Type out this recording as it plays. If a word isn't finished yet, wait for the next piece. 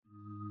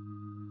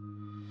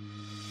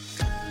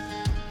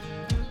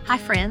Hi,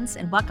 friends,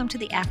 and welcome to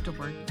The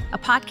Afterword, a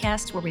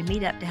podcast where we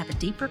meet up to have a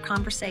deeper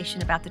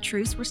conversation about the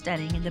truths we're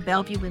studying in the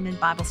Bellevue Women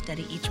Bible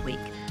Study each week.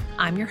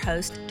 I'm your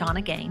host,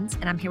 Donna Gaines,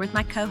 and I'm here with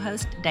my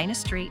co-host, Dana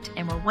Street,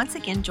 and we're once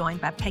again joined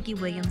by Peggy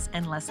Williams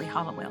and Leslie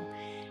Hollowell.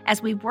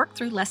 As we work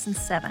through Lesson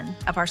 7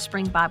 of our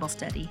spring Bible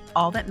study,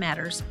 All That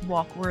Matters,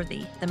 Walk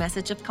Worthy, the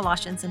message of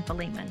Colossians and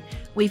Philemon,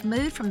 we've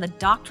moved from the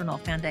doctrinal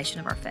foundation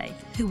of our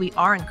faith, who we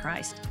are in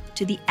Christ,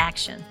 to the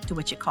action to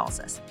which it calls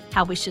us,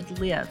 how we should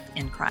live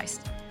in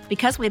Christ.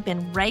 Because we've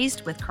been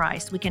raised with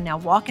Christ, we can now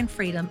walk in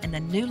freedom in the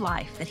new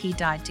life that He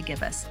died to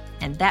give us.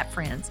 And that,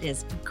 friends,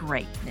 is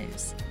great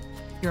news.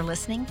 You're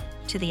listening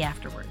to The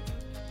Afterword.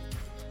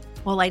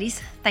 Well,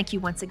 ladies, thank you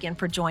once again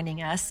for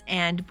joining us.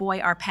 And boy,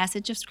 our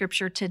passage of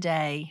Scripture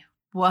today,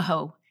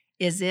 whoa,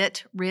 is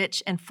it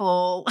rich and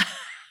full?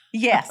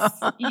 Yes.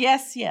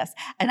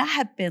 And I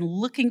have been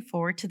looking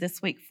forward to this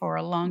week for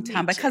a long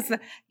time because,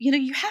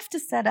 you have to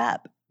set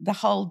up the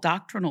whole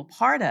doctrinal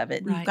part of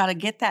it. Right. You've got to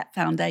get that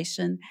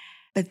foundation.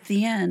 But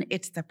then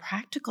it's the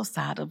practical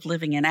side of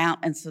living it out.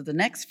 And so the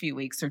next few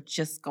weeks are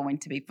just going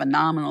to be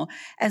phenomenal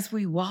as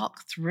we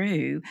walk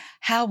through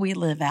how we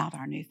live out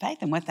our new faith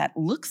and what that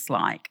looks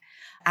like.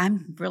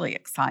 I'm really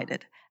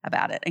excited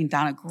about it. And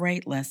Donna,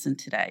 great lesson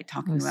today,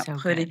 talking about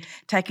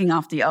taking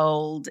off the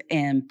old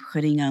and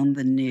putting on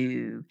the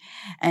new.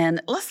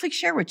 And Leslie,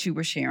 share what you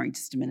were sharing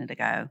just a minute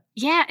ago.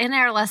 Yeah, in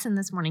our lesson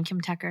this morning,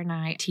 Kim Tucker and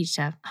I teach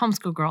a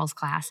homeschool girls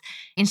class,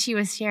 and she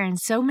was sharing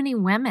so many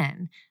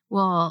women.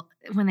 Well,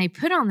 when they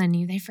put on the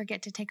new, they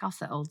forget to take off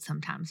the old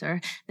sometimes,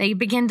 or they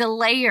begin to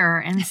layer.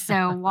 And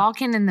so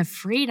walking in the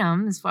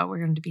freedom is what we're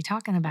going to be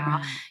talking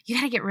about. Right. You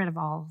got to get rid of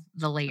all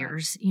the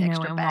layers, and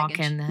baggage.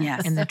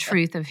 Walk in the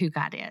truth of who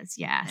God is.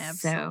 Yes.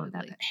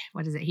 Absolutely. So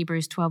what is it?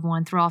 Hebrews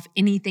 12:1, throw off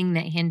anything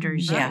that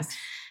hinders you.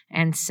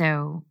 And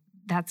so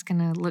that's going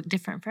to look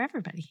different for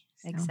everybody.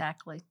 So.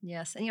 Exactly.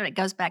 Yes. And it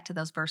goes back to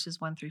those verses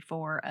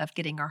 1-4 of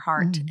getting our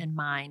heart and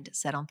mind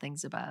set on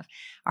things above.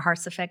 Our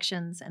heart's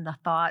affections and the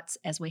thoughts,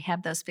 as we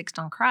have those fixed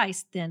on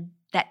Christ, then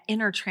that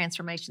inner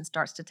transformation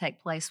starts to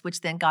take place, which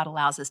then God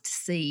allows us to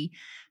see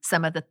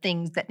some of the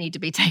things that need to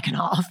be taken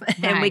off.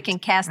 And we can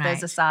cast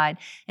those aside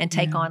and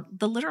take on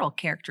the literal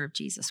character of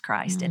Jesus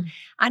Christ. And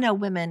I know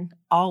women,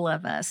 all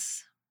of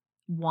us,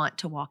 want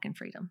to walk in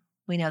freedom.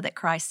 We know that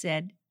Christ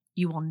said,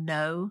 you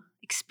will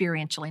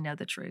experientially know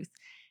the truth,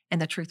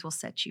 and the truth will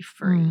set you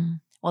free.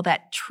 Well,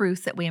 that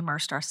truth that we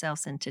immersed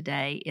ourselves in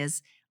today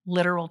is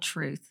literal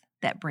truth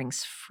that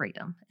brings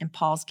freedom. And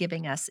Paul's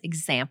giving us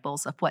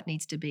examples of what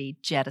needs to be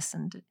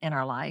jettisoned in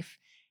our life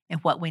and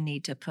what we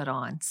need to put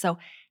on. So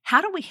how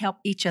do we help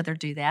each other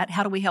do that?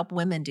 How do we help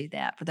women do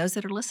that? For those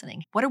that are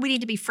listening, what do we need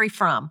to be free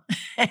from?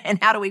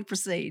 And how do we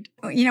proceed?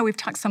 We've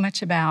talked so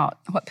much about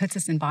what puts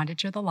us in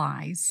bondage are the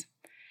lies.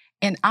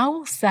 And I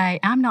will say,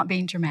 I'm not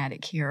being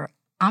dramatic here.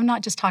 I'm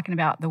not just talking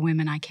about the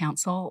women I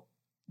counsel.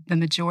 The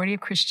majority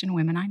of Christian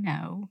women I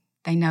know,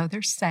 they know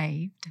they're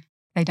saved.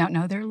 They don't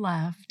know they're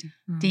loved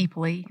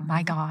deeply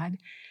by God.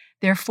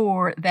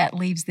 Therefore, that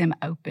leaves them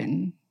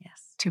open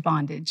to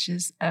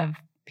bondages of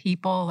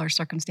people or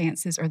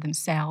circumstances or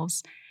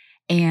themselves.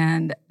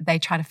 And they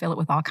try to fill it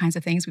with all kinds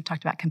of things. We've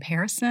talked about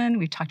comparison.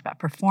 We've talked about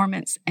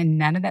performance, and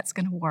none of that's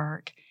going to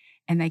work.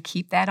 And they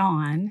keep that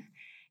on,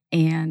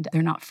 and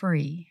they're not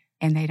free.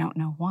 And they don't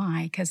know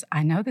why, because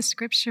I know the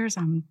scriptures,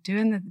 I'm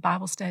doing the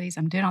Bible studies,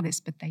 I'm doing all this,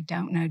 but they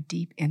don't know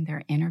deep in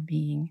their inner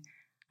being,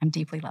 I'm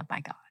deeply loved by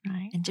God.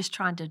 Right. And just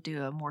trying to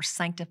do a more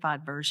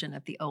sanctified version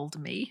of the old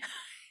me.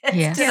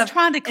 Yes.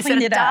 Trying to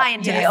clean it up.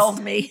 Dying to the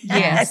old me.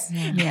 Yes.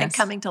 And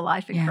coming to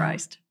life in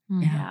Christ.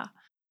 Yeah.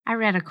 I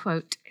read a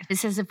quote. It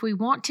says, if we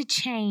want to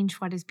change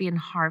what is being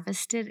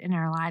harvested in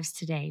our lives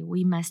today,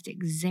 we must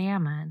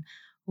examine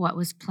what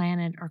was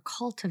planted or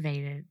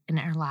cultivated in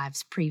our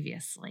lives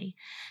previously.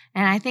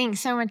 And I think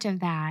so much of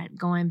that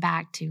going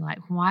back to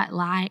what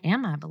lie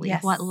am I believing?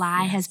 What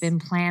lie has been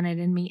planted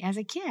in me as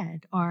a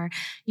kid? Or,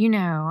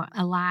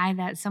 a lie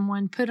that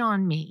someone put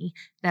on me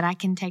that I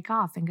can take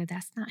off and go,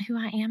 that's not who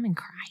I am in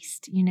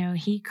Christ.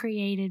 He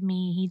created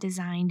me. He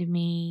designed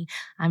me.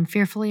 I'm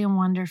fearfully and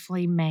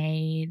wonderfully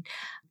made.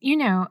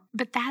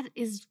 But that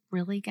is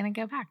really going to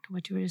go back to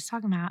what you were just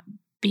talking about,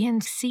 being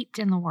seeped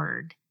in the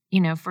Word.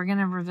 If we're going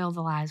to reveal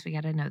the lies, we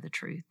got to know the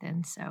truth.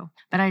 And so,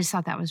 but I just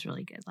thought that was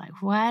really good.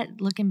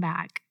 Looking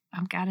back,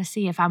 I've got to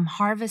see if I'm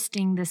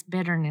harvesting this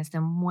bitterness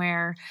and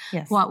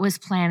what was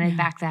planted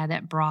back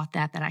that brought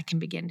that I can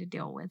begin to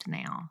deal with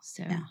now.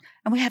 So,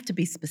 and we have to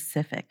be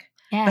specific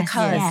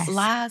because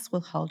lies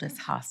will hold us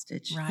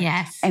hostage. Right.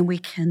 Yes. And we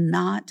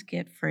cannot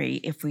get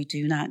free if we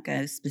do not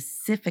go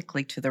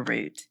specifically to the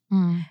root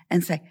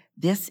and say,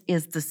 this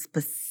is the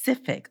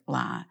specific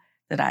lie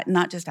that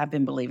I've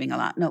been believing a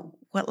lot. No,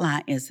 what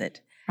lie is it?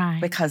 Right.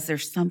 Because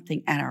there's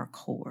something at our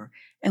core.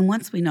 And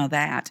once we know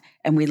that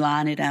and we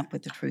line it up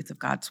with the truth of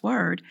God's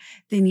word,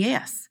 then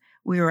yes,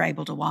 we are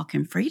able to walk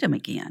in freedom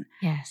again.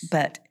 Yes.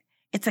 But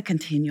it's a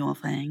continual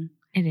thing.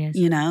 It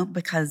is.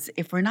 Because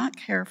if we're not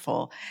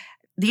careful,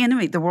 the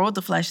enemy, the world,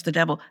 the flesh, the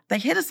devil, they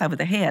hit us over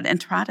the head and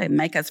try to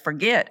make us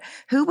forget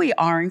who we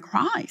are in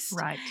Christ.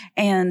 Right.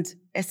 And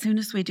as soon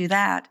as we do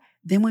that,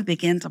 then we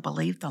begin to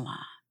believe the lie.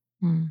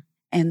 Mm.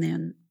 And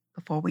then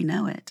before we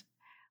know it,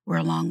 we're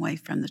a long way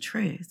from the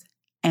truth.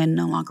 And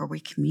no longer are we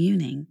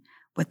communing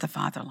with the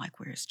Father like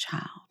we're his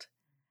child.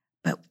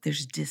 But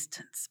there's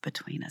distance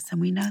between us,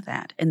 and we know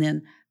that. And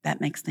then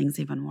that makes things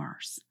even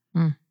worse.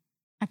 Mm.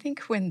 I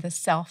think when the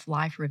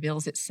self-life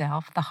reveals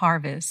itself, the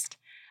harvest,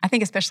 I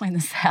think especially in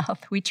the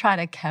South, we try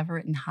to cover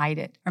it and hide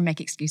it or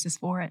make excuses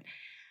for it.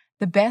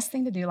 The best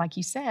thing to do, like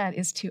you said,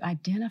 is to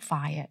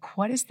identify it.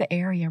 What is the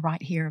area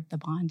right here of the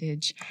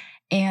bondage?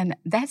 And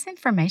that's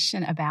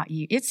information about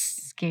you. It's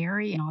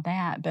scary and all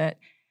that, but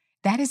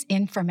that is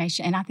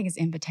information, and I think it's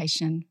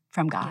invitation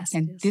from God. Yes,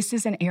 and this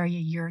is an area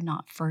you're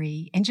not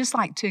free. And just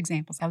like 2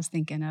 examples I was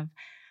thinking of,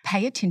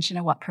 pay attention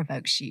to what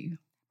provokes you.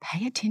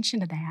 Pay attention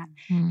to that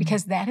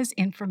because that is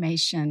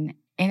information,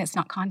 and it's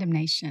not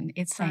condemnation.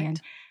 It's saying,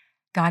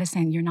 God is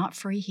saying, you're not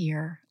free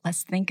here.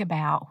 Let's think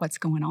about what's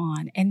going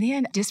on. And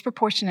then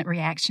disproportionate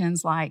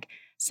reactions, like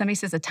somebody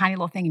says a tiny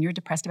little thing and you're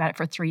depressed about it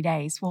for 3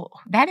 days. Well,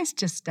 that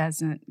just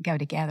doesn't go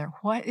together.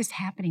 What is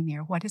happening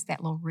there? What is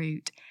that little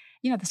root?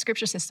 You know, the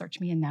scripture says, search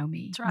me and know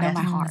me, know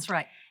my heart. That's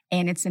right.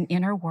 And it's an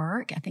inner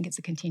work. I think it's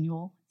a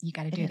continual, you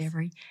got to do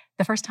it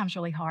the first time's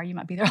really hard. You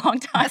might be there a long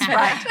time. That's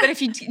right. But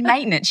if you,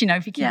 maintenance,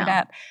 if you keep it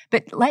up.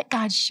 But let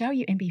God show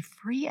you and be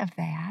free of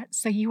that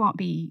so you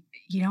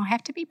don't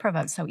have to be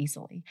provoked so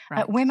easily.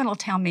 Right. Women will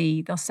tell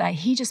me, they'll say,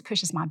 he just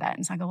pushes my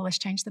buttons. I go, well, let's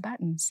change the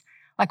buttons.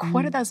 Like,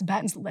 what are those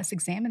buttons? Let's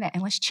examine that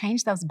and let's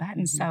change those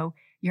buttons so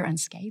you're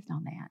unscathed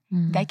on that.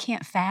 They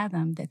can't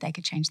fathom that they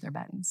could change their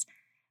buttons.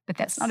 But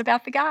that's not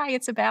about the guy.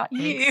 It's about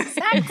you.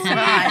 Exactly.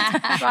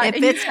 Right.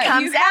 If it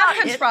comes out,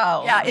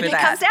 control. If it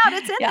comes out,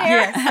 it's in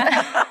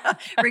there.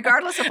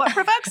 Regardless of what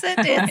provokes it,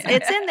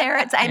 it's in there.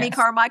 It's Amy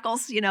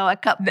Carmichael's, a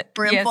cup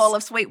brimful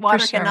of sweet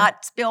water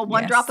cannot spill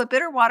one drop of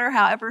bitter water,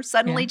 however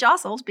suddenly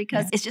jostled,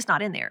 because it's just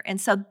not in there. And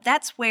so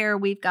that's where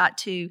we've got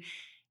to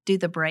do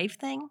the brave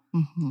thing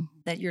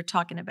that you're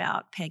talking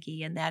about,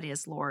 Peggy, and that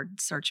is, Lord,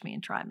 search me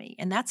and try me.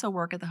 And that's a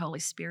work of the Holy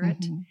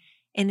Spirit.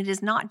 And it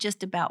is not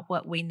just about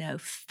what we know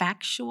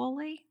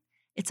factually.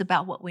 It's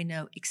about what we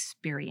know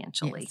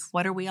experientially. Yes.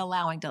 What are we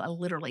allowing to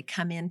literally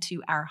come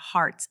into our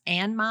hearts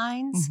and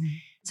minds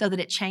so that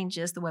it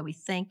changes the way we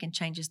think and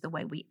changes the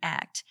way we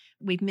act?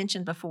 We've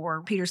mentioned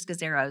before Peter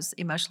Scazzero's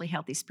Emotionally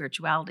Healthy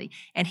Spirituality,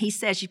 and he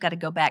says you've got to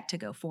go back to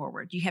go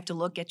forward. You have to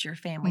look at your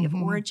family of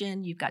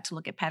origin. You've got to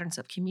look at patterns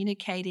of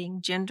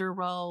communicating, gender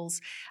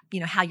roles,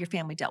 how your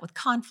family dealt with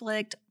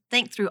conflict.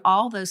 Think through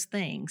all those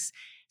things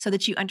so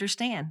that you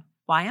understand,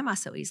 why am I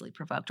so easily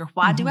provoked? Or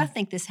why do I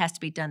think this has to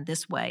be done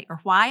this way? Or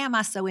why am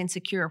I so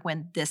insecure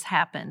when this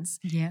happens?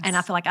 Yes. And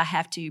I feel like I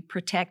have to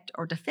protect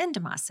or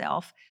defend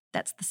myself.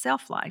 That's the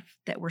self-life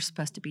that we're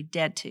supposed to be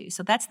dead to.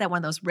 So that's one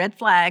of those red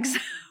flags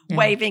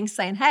waving,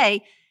 saying,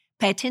 hey,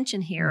 pay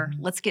attention here.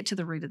 Let's get to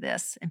the root of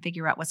this and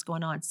figure out what's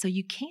going on so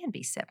you can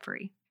be set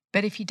free.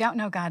 But if you don't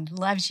know God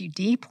loves you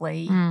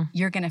deeply,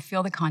 you're going to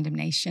feel the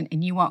condemnation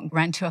and you won't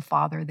run to a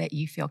father that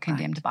you feel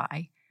condemned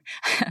by.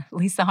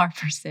 Lisa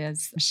Harper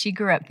says she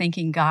grew up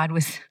thinking God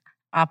was,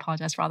 I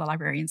apologize for all the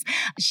librarians,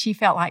 she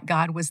felt like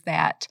God was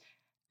that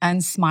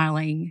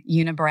unsmiling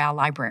unibrow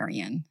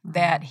librarian,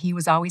 that he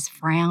was always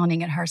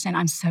frowning at her saying,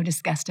 I'm so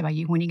disgusted by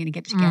you. When are you going to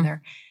get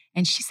together?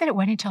 And she said it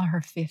wasn't until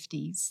her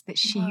 50s that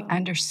she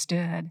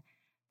understood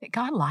that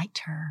God liked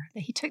her,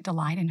 that he took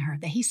delight in her,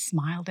 that he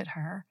smiled at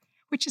her,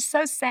 which is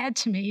so sad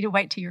to me to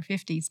wait till your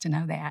 50s to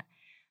know that.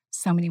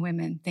 So many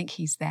women think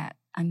he's that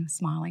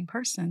unsmiling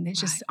person. It's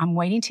just, I'm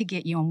waiting to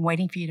get you. I'm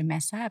waiting for you to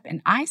mess up.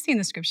 And I see in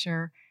the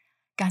scripture,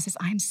 God says,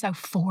 I'm so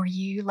for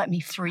you. Let me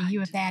free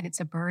you of that. It's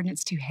a burden.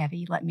 It's too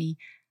heavy. Let me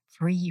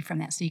free you from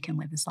that so you can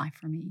live this life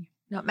for me.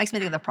 No, it makes me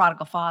think of the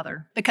prodigal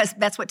father, because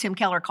that's what Tim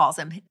Keller calls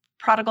him.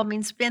 Prodigal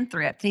means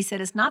spendthrift. And he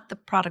said, it's not the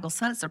prodigal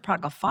son, it's the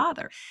prodigal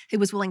father who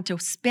was willing to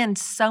spend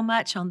so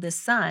much on this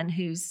son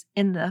who's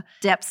in the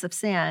depths of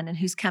sin and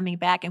who's coming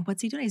back. And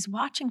what's he doing? He's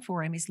watching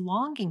for him. He's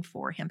longing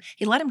for him.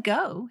 He let him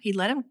go. He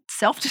let him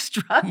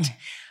self-destruct.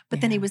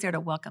 But then he was there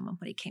to welcome him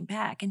when he came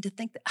back. And to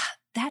think that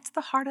that's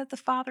the heart of the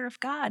Father of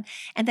God,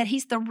 and that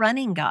he's the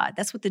running God.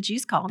 That's what the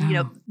Jews call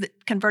him. The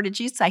converted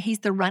Jews say he's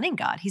the running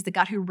God. He's the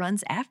God who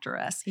runs after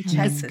us. He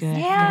chases.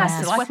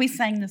 Yes, like we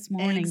sang this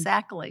morning.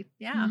 Exactly.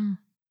 Yeah.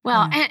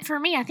 Well, and for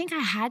me, I think I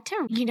had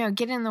to,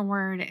 get in the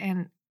Word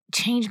and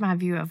change my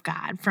view of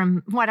God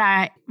from what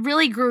I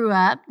really grew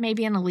up,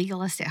 maybe in a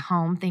legalistic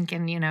home,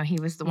 thinking, he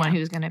was the one who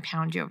was going to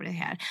pound you over the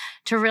head,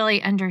 to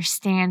really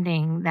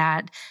understanding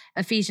that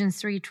Ephesians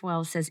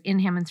 3:12 says, in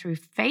him and through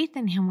faith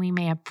in him, we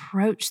may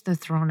approach the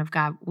throne of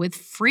God with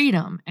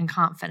freedom and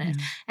confidence.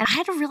 And I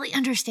had to really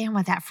understand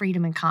what that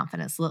freedom and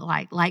confidence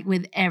looked like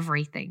with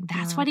everything.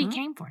 That's what he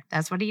came for.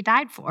 That's what he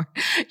died for.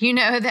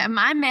 That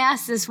my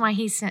mess is why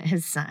he sent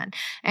his son.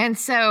 And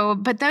so,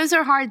 but those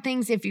are hard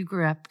things if you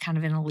grew up kind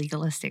of in a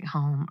legalistic perfect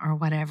home or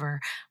whatever,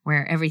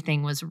 where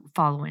everything was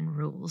following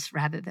rules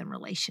rather than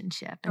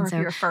relationship. And or if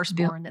you're a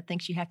firstborn that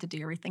thinks you have to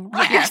do everything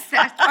right. Yes,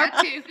 that's part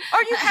too. Or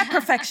you have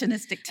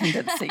perfectionistic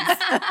tendencies.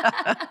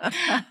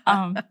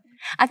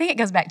 I think it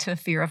goes back to a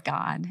fear of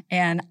God.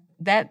 And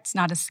that's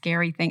not a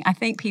scary thing. I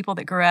think people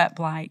that grew up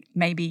like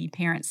maybe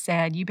parents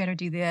said, you better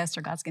do this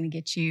or God's going to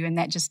get you. And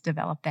that just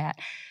developed that.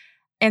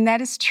 And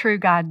that is true.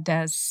 God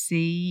does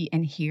see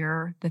and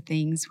hear the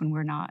things when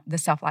we're not, the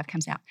self-life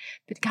comes out.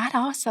 But God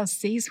also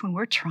sees when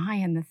we're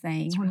trying the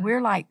thing, when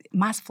we're like,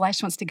 my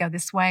flesh wants to go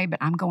this way, but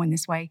I'm going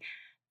this way.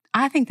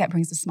 I think that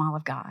brings the smile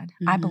of God.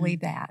 Mm-hmm. I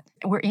believe that.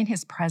 We're in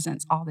his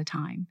presence all the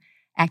time,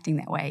 acting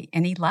that way.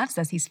 And he loves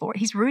us.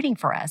 He's rooting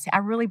for us. I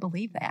really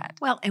believe that.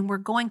 Well, and we're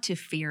going to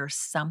fear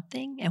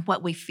something. And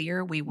what we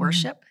fear, we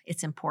worship. Mm-hmm.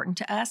 It's important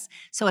to us.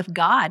 So if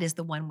God is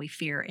the one we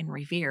fear and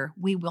revere,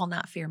 we will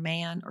not fear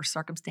man or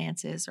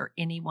circumstances or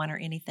anyone or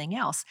anything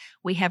else.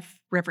 We have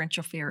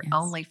reverential fear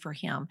only for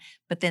him.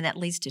 But then that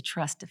leads to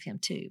trust of him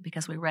too,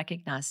 because we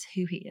recognize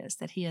who he is,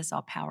 that he is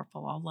all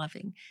powerful, all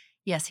loving.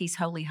 Yes, he's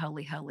holy,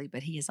 holy, holy,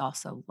 but he is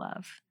also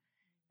love.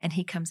 And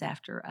he comes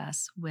after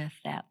us with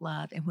that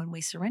love. And when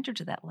we surrender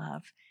to that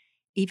love,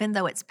 even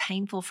though it's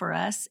painful for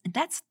us, and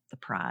that's the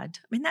pride.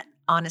 I mean, that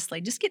honestly,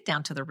 just get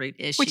down to the root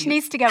issue. Which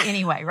needs to go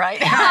anyway, right?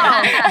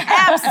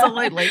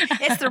 Absolutely.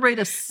 It's the root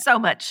of so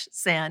much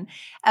sin,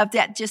 of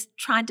that just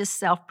trying to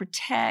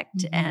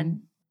self-protect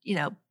and,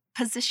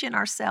 position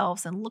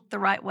ourselves and look the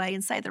right way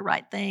and say the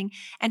right thing.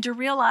 And to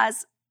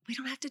realize we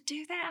don't have to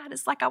do that.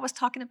 It's like I was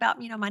talking about,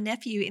 my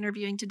nephew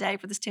interviewing today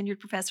for this tenured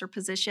professor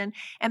position,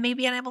 and me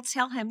being able to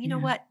tell him, you know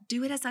what,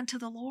 do it as unto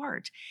the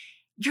Lord.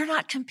 You're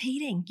not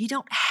competing. You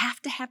don't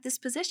have to have this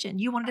position.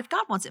 You want it if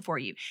God wants it for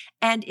you.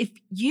 And if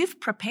you've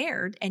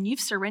prepared and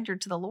you've surrendered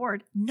to the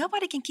Lord,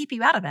 nobody can keep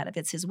you out of that if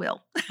it's his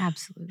will.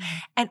 Absolutely.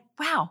 And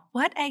wow,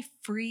 what a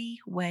free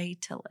way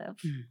to live.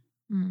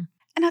 Mm.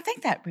 And I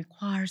think that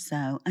requires,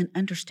 though, an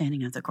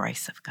understanding of the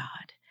grace of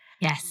God.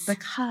 Yes.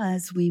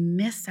 Because we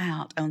miss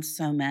out on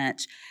so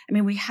much. I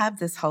mean, we have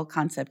this whole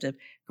concept of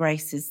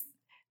grace is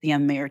the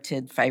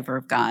unmerited favor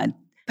of God.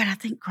 But I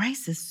think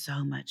grace is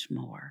so much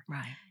more.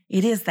 Right.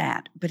 It is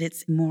that, but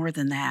it's more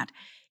than that.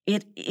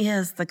 It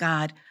is the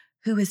God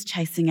who is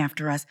chasing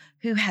after us,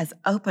 who has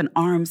open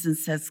arms and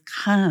says,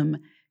 come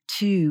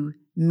to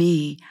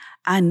me.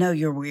 I know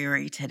you're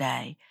weary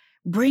today.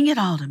 Bring it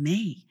all to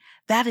me.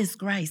 That is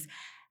grace.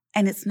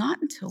 And it's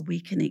not until we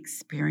can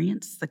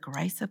experience the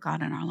grace of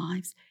God in our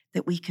lives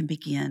that we can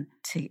begin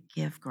to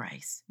give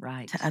grace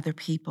to other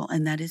people.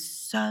 And that is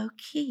so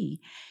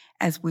key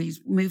as we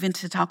move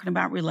into talking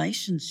about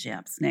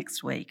relationships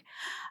next week.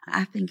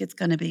 I think it's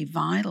going to be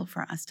vital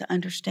for us to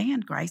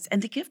understand grace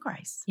and to give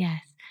grace.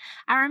 Yes.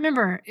 I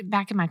remember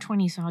back in my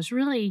 20s, I was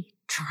really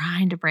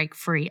trying to break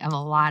free of a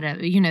lot of,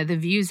 the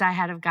views I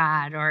had of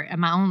God or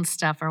my own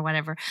stuff or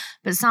whatever.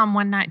 But Psalm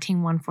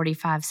 119,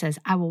 145 says,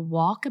 I will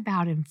walk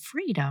about in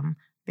freedom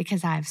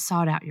because I have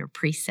sought out your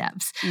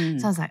precepts. So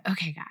I was like,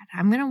 okay, God,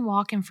 I'm going to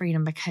walk in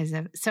freedom because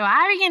of, so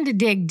I began to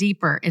dig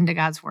deeper into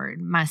God's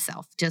word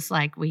myself, just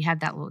like we had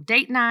that little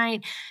date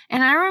night.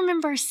 And I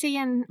remember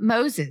seeing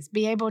Moses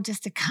be able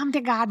just to come to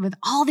God with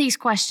all these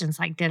questions,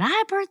 like, did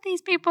I birth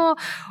these people?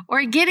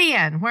 Or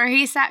Gideon, where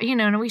he sat,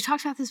 and we've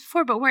talked about this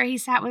before, but where he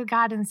sat with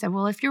God and said,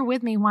 well, if you're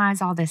with me, why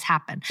has all this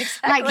happened?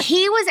 Exactly. Like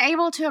he was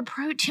able to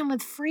approach him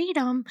with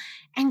freedom,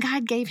 and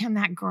God gave him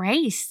that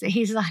grace.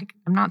 He's like,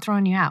 I'm not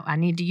throwing you out. I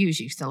need to use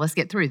you. So let's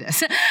get through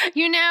this,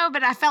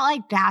 but I felt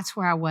like that's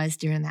where I was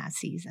during that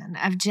season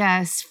of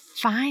just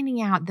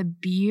finding out the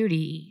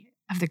beauty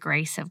of the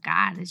grace of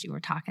God, as you were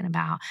talking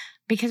about,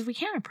 because we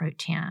can't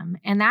approach him.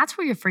 And that's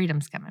where your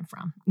freedom's coming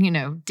from,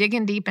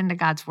 digging deep into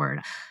God's word.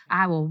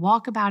 I will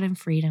walk about in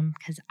freedom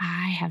because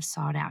I have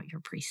sought out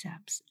your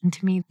precepts. And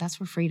to me, that's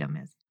where freedom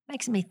is.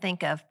 Makes me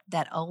think of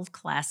that old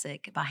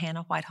classic by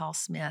Hannah Whitehall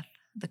Smith,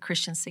 The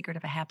Christian Secret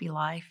of a Happy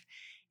Life.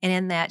 And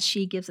in that,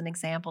 she gives an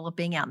example of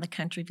being out in the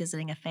country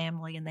visiting a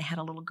family, and they had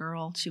a little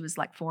girl. She was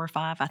like 4 or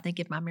 5, I think,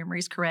 if my memory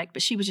is correct.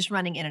 But she was just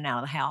running in and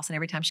out of the house. And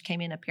every time she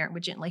came in, a parent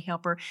would gently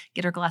help her,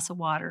 get her a glass of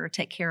water, or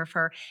take care of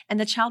her. And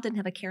the child didn't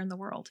have a care in the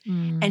world.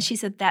 And she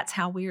said, that's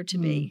how we are to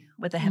be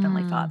with the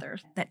Heavenly Father.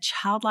 That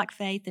childlike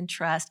faith and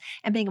trust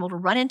and being able to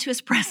run into his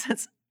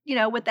presence,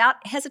 without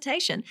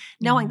hesitation,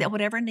 knowing that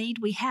whatever need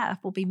we have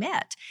will be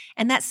met.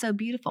 And that's so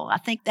beautiful. I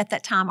think at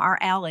that time, our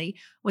Allie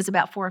was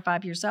about 4 or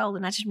 5 years old.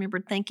 And I just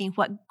remembered thinking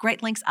what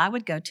great lengths I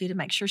would go to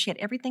make sure she had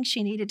everything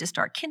she needed to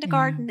start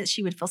kindergarten, that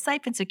she would feel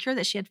safe and secure,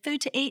 that she had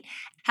food to eat.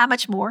 How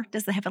much more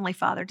does the Heavenly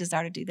Father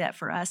desire to do that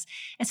for us?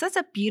 And so that's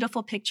a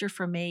beautiful picture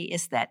for me,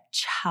 is that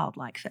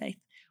childlike faith.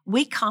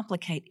 We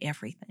complicate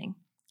everything.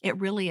 It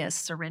really is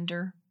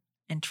surrender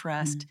and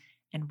trust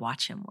and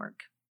watch him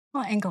work.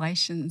 Well, in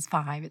Galatians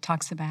 5, it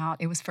talks about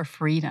it was for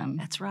freedom.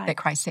 That's right. That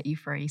Christ set you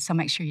free. So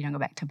make sure you don't go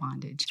back to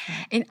bondage.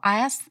 Right. And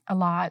I ask a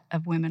lot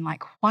of women,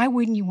 like, why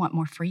wouldn't you want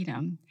more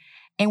freedom?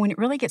 And when it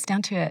really gets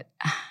down to it,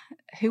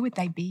 who would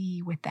they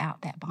be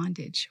without that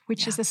bondage?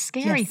 Which is a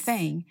scary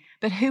thing,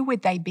 but who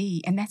would they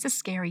be? And that's a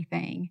scary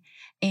thing.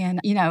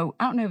 And, I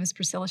don't know if it's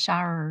Priscilla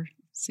Shirer or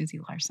Susie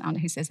Larson, I don't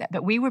know who says that,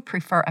 but we would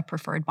prefer a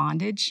preferred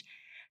bondage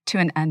to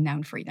an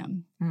unknown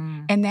freedom.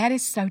 And that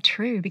is so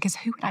true, because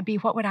who would I be?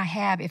 What would I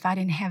have if I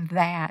didn't have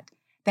that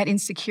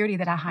insecurity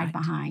that I hide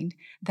behind,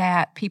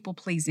 that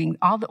people-pleasing,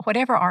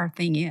 whatever our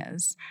thing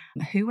is,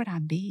 who would I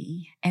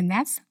be? And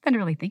that's something to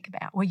really think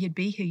about. Well, you'd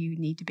be who you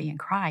need to be in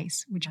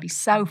Christ, which would be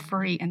so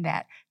free in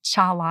that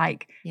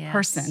childlike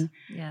person.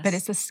 Yes. But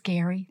it's a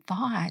scary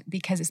thought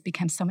because it's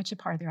become so much a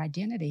part of their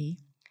identity.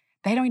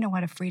 They don't even know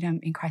what a freedom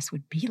in Christ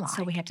would be like.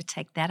 So we have to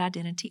take that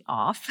identity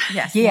off.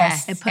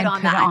 Yes. And put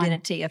on the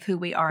identity of who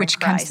we are in Christ. Which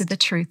comes through the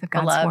truth of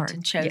God's beloved word.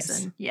 And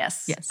chosen.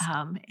 Yes.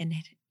 And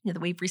that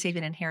we've received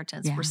an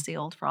inheritance. We're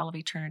sealed for all of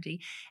eternity.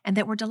 And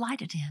that we're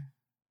delighted in.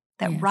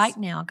 That right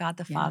now, God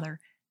the Father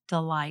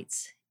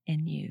delights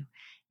in you.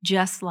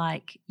 Just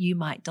like you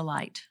might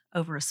delight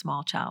over a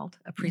small child,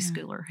 a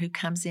preschooler who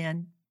comes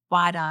in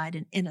wide-eyed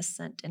and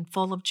innocent and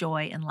full of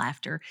joy and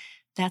laughter.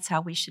 That's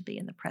how we should be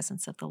in the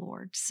presence of the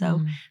Lord.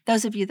 So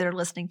those of you that are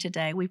listening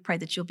today, we pray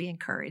that you'll be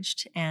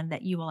encouraged and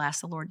that you will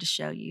ask the Lord to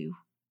show you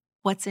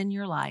what's in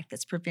your life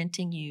that's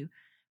preventing you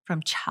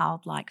from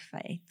childlike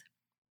faith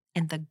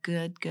in the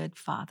good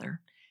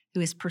Father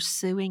who is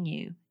pursuing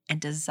you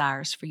and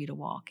desires for you to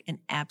walk in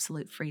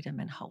absolute freedom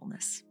and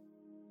wholeness.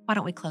 Why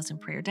don't we close in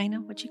prayer? Dana,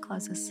 would you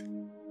close us?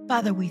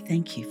 Father, we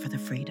thank you for the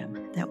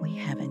freedom that we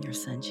have in your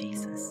Son,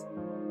 Jesus.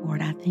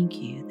 Lord, I thank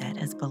you that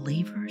as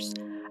believers,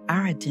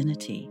 our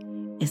identity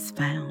is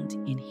found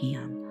in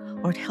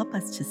him. Lord, help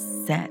us to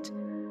set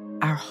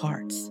our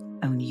hearts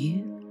on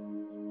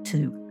you,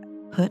 to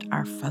put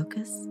our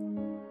focus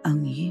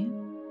on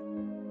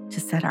you, to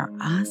set our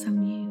eyes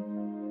on you,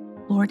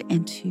 Lord,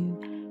 and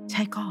to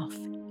take off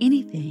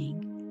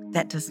anything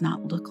that does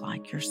not look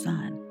like your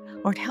Son.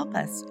 Lord, help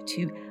us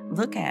to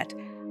look at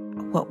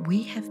what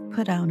we have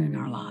put on in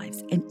our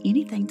lives and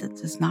anything that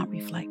does not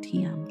reflect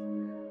him.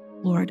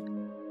 Lord,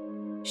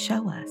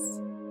 show us.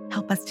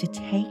 Help us to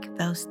take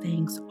those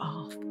things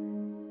off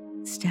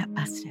step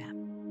by step,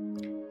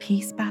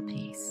 piece by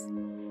piece,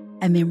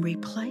 and then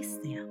replace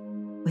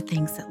them with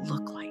things that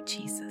look like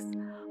Jesus.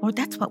 Lord,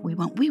 that's what we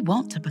want. We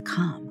want to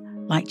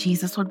become like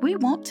Jesus. Lord, we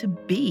want to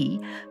be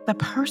the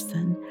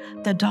person,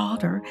 the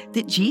daughter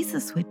that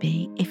Jesus would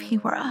be if he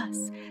were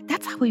us.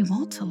 That's how we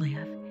want to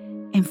live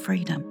in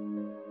freedom.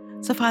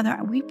 So, Father,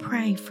 we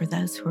pray for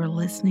those who are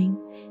listening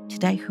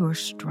today who are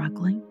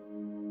struggling.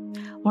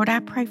 Lord, I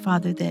pray,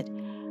 Father, that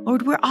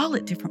Lord, we're all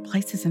at different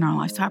places in our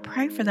life. So I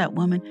pray for that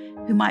woman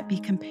who might be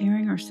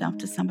comparing herself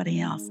to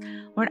somebody else.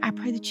 Lord, I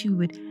pray that you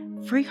would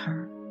free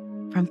her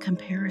from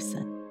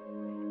comparison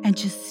and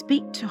just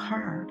speak to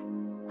her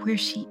where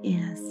she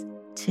is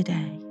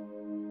today.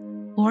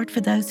 Lord,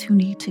 for those who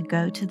need to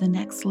go to the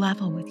next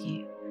level with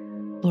you,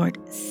 Lord,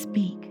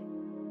 speak.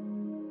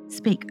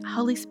 Speak.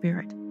 Holy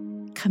Spirit,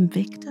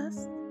 convict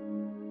us.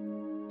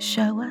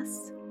 Show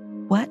us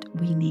what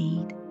we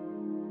need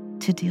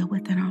to deal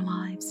with in our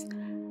lives.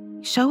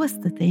 Show us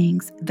the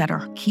things that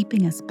are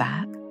keeping us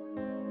back.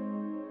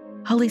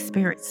 Holy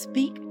Spirit,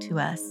 speak to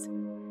us.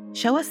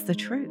 Show us the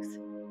truth.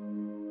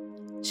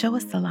 Show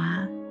us the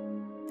lie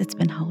that's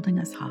been holding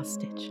us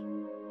hostage.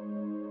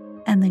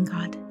 And then,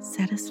 God,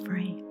 set us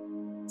free.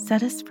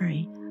 Set us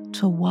free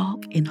to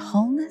walk in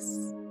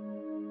wholeness,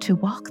 to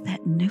walk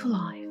that new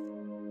life,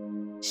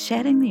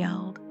 shedding the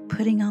old,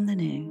 putting on the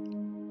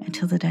new,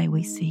 until the day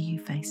we see you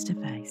face to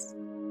face.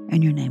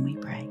 In your name we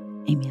pray.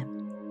 Amen.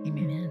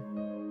 Amen.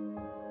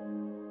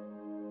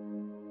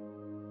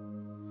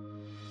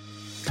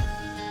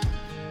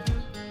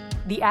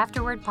 The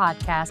Afterword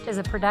Podcast is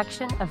a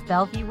production of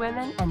Bellevue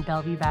Women and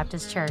Bellevue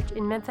Baptist Church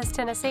in Memphis,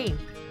 Tennessee.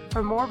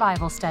 For more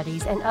Bible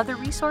studies and other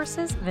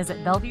resources,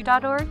 visit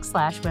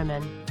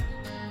bellevue.org/women.